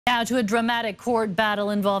Now to a dramatic court battle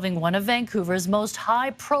involving one of Vancouver's most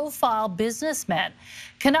high-profile businessmen.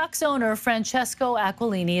 Canucks owner Francesco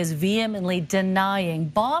Aquilini is vehemently denying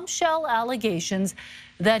bombshell allegations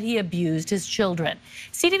that he abused his children.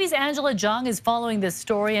 CTV's Angela Jung is following this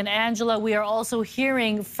story. And Angela, we are also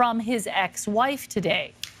hearing from his ex-wife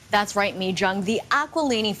today. That's right, Mi Jung. The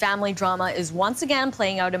Aquilini family drama is once again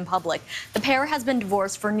playing out in public. The pair has been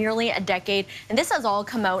divorced for nearly a decade, and this has all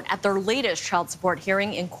come out at their latest child support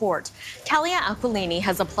hearing in court. Talia Aquilini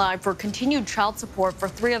has applied for continued child support for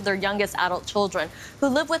 3 of their youngest adult children who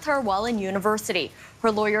live with her while in university.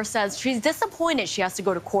 Her lawyer says she's disappointed she has to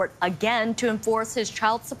go to court again to enforce his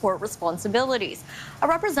child support responsibilities. A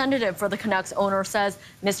representative for the Canucks owner says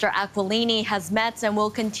Mr. Aquilini has met and will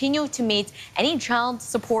continue to meet any child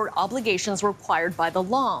support obligations required by the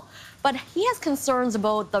law. But he has concerns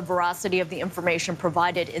about the veracity of the information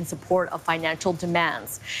provided in support of financial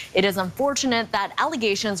demands. It is unfortunate that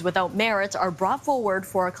allegations without merit are brought forward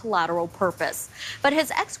for a collateral purpose. But his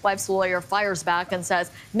ex-wife's lawyer fires back and says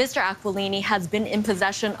Mr. Aquilini has been in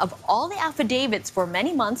possession of all the affidavits for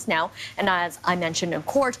many months now. And as I mentioned in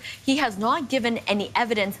court, he has not given any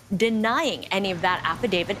evidence denying any of that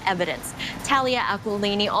affidavit evidence. Talia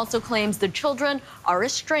Aquilini also claims the children are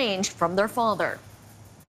estranged from their father.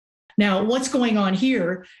 Now, what's going on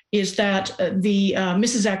here is that the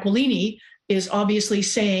Mrs. Aquilini is obviously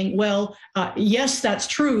saying, well, yes, that's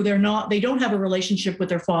true. They don't have a relationship with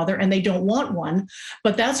their father and they don't want one,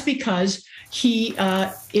 but that's because he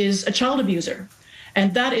is a child abuser.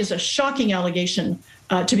 And that is a shocking allegation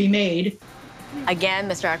to be made. Again,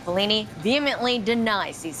 Mr. Aquilini vehemently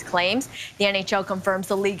denies these claims. The NHL confirms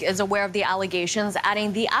the league is aware of the allegations,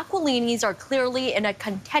 adding the Aquilinis are clearly in a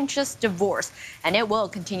contentious divorce, and it will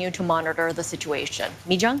continue to monitor the situation.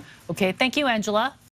 Mi Jung? Okay, thank you, Angela.